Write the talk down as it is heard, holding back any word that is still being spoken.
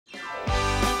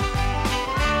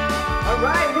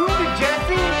right, move it,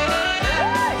 Jesse.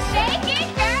 Shake it,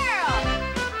 girl.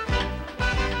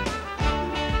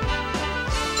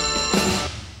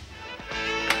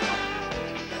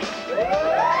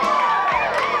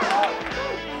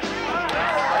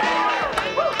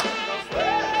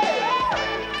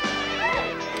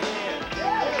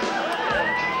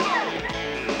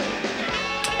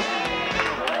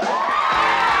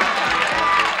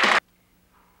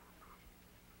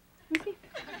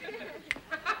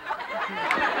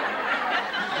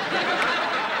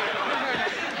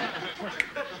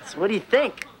 So what do you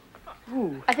think?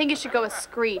 Ooh. I think you should go with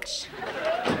Screech.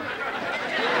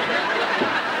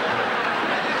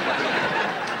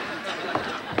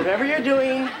 Whatever you're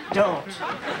doing, don't.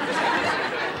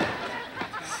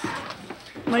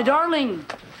 My darling,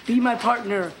 be my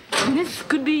partner. And this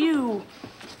could be you.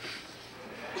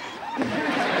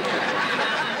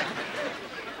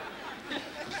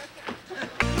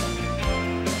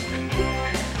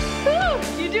 Woo!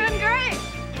 You're doing great.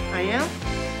 I am?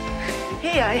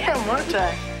 Hey, I am, aren't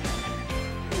I?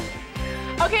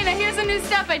 Okay, now here's a new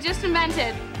step I just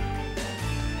invented.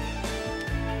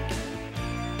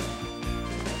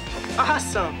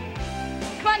 Awesome.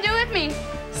 Come on, do it with me.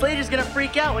 Slater's gonna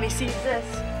freak out when he sees this.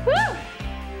 Woo!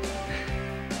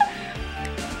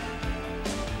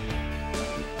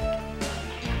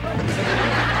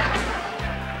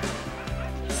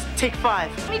 Take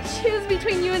 5. Let me choose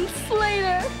between you and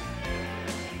Slater.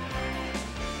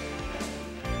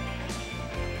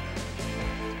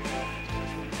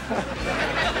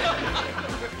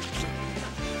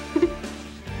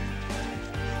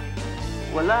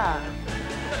 Voila.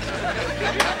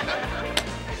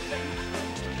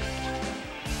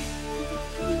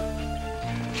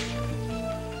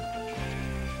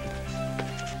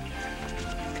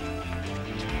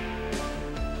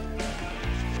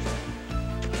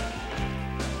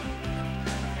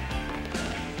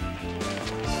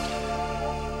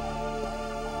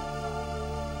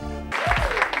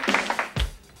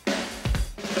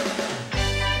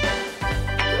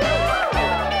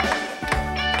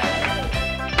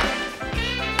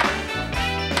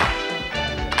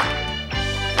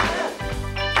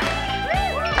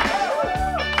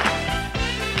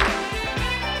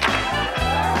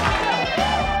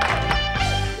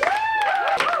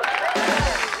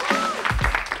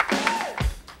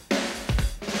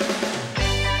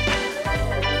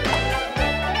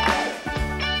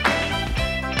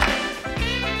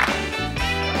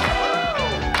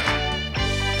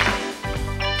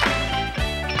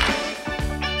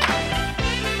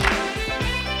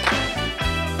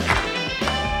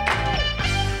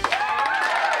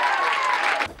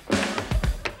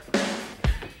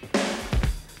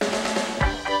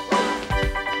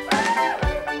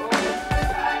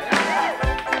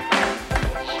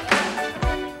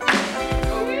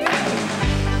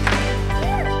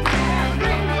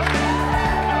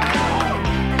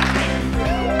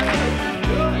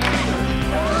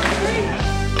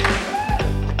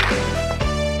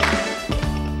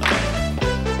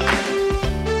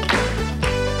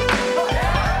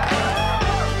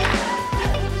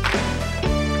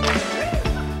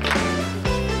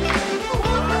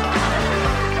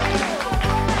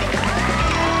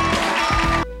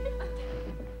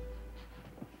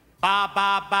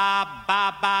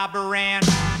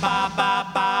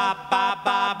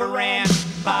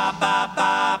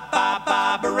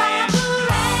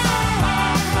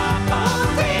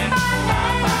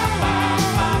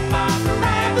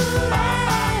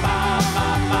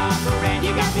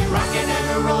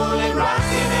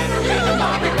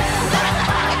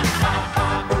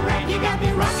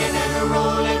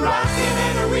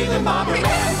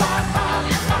 Stretch.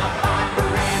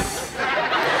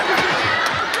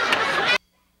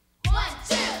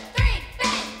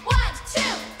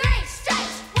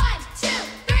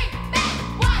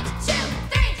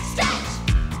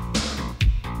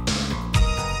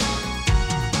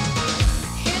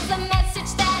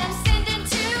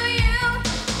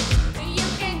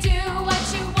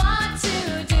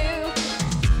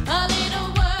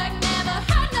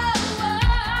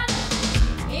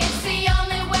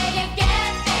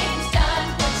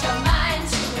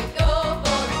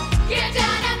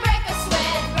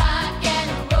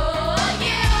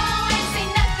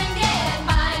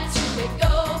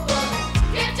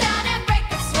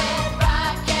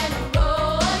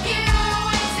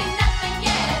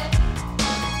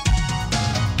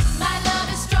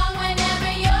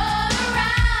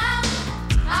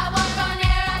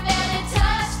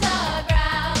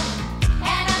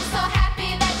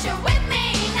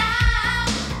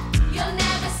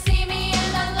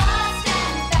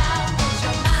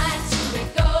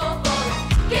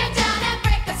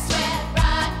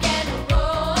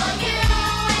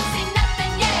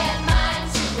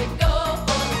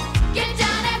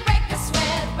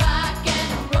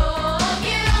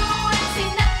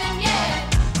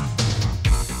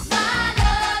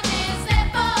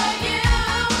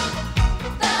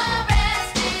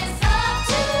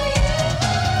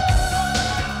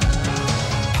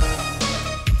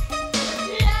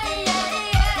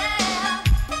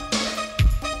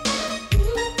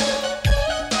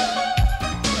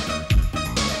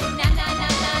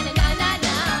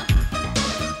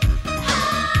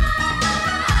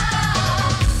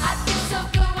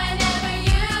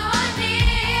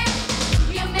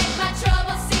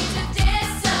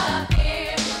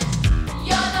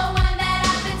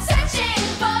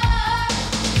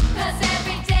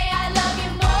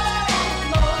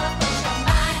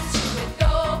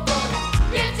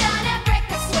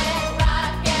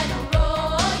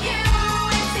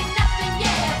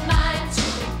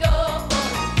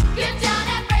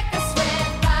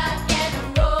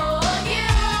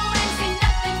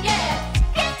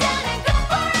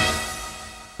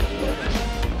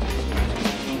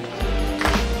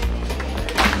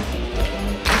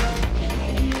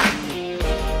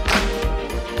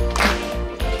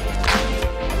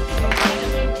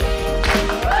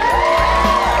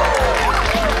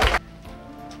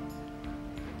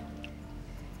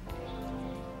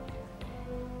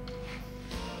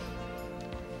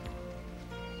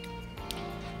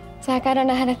 Zack, I don't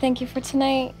know how to thank you for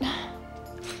tonight.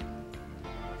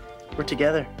 We're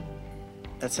together.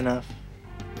 That's enough.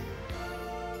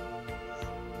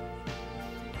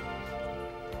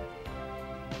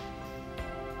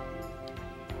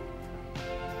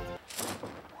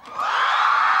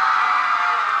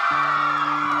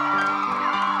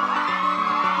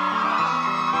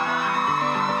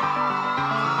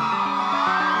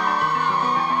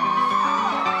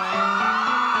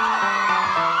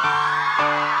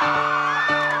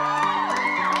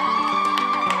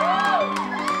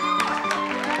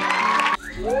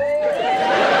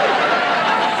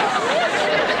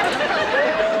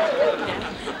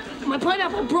 My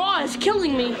pineapple bra is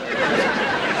killing me.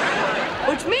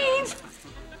 Which means,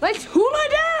 let's hula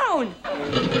down!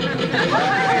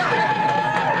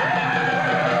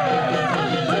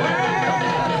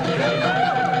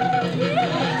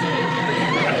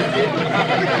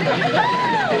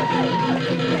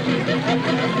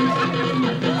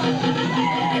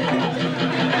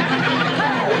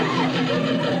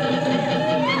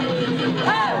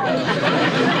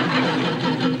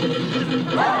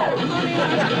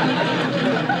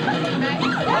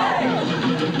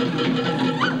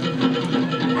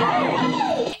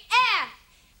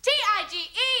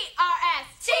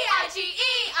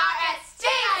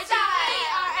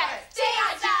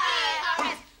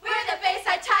 We're the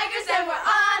Bayside Tigers and we're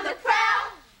on the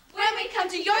prowl. When we come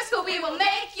to your school, we will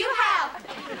make you howl.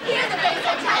 Hear the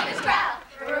Bayside Tigers growl.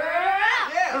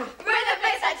 Yeah. We're the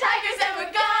Bayside Tigers and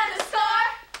we're gonna score.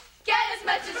 Get as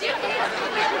much as you can,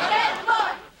 we'll get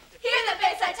more. Hear the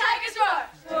Bayside Tigers roar.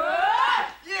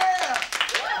 Yeah!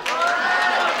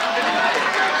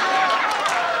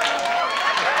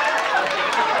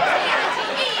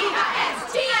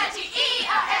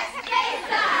 T-I-G-E-R-S,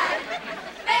 Bayside.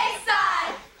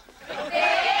 Bayside.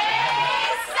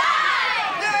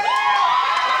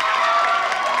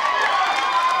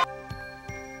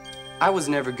 I was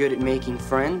never good at making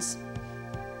friends.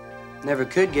 Never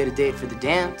could get a date for the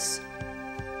dance.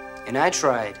 And I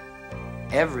tried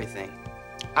everything.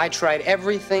 I tried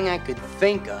everything I could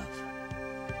think of.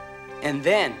 And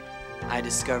then I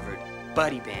discovered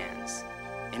buddy bands.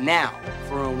 And now,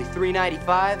 for only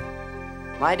 $3.95,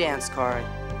 my dance card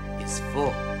is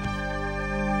full.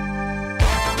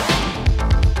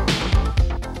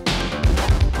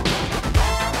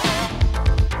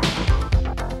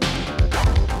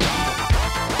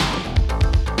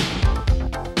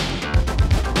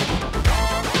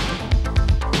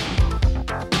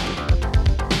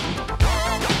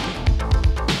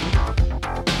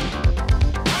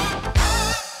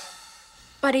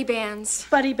 Buddy bands.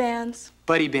 Buddy bands.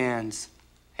 Buddy bands.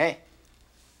 Hey,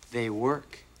 they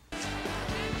work.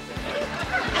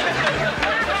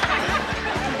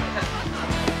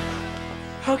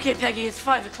 Okay, Peggy, it's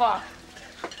 5 o'clock.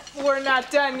 We're not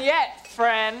done yet,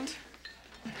 friend.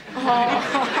 All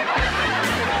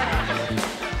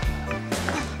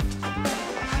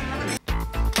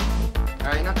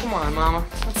right, now come on, Mama.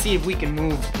 Let's see if we can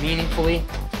move meaningfully.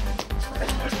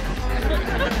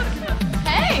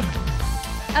 Hey,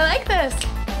 I like this.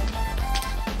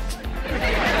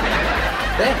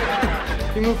 Hey,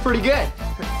 you move pretty good.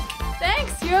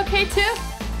 Thanks, you okay too?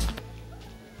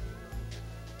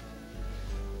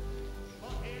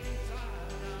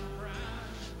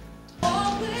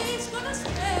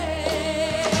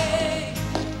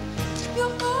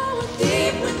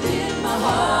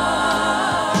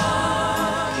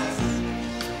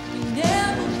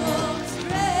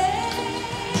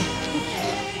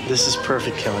 This is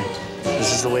perfect, Kelly.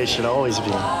 This is the way it should always be.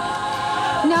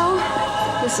 No,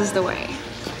 this is the way.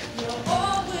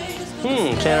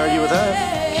 Can't argue with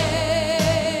that.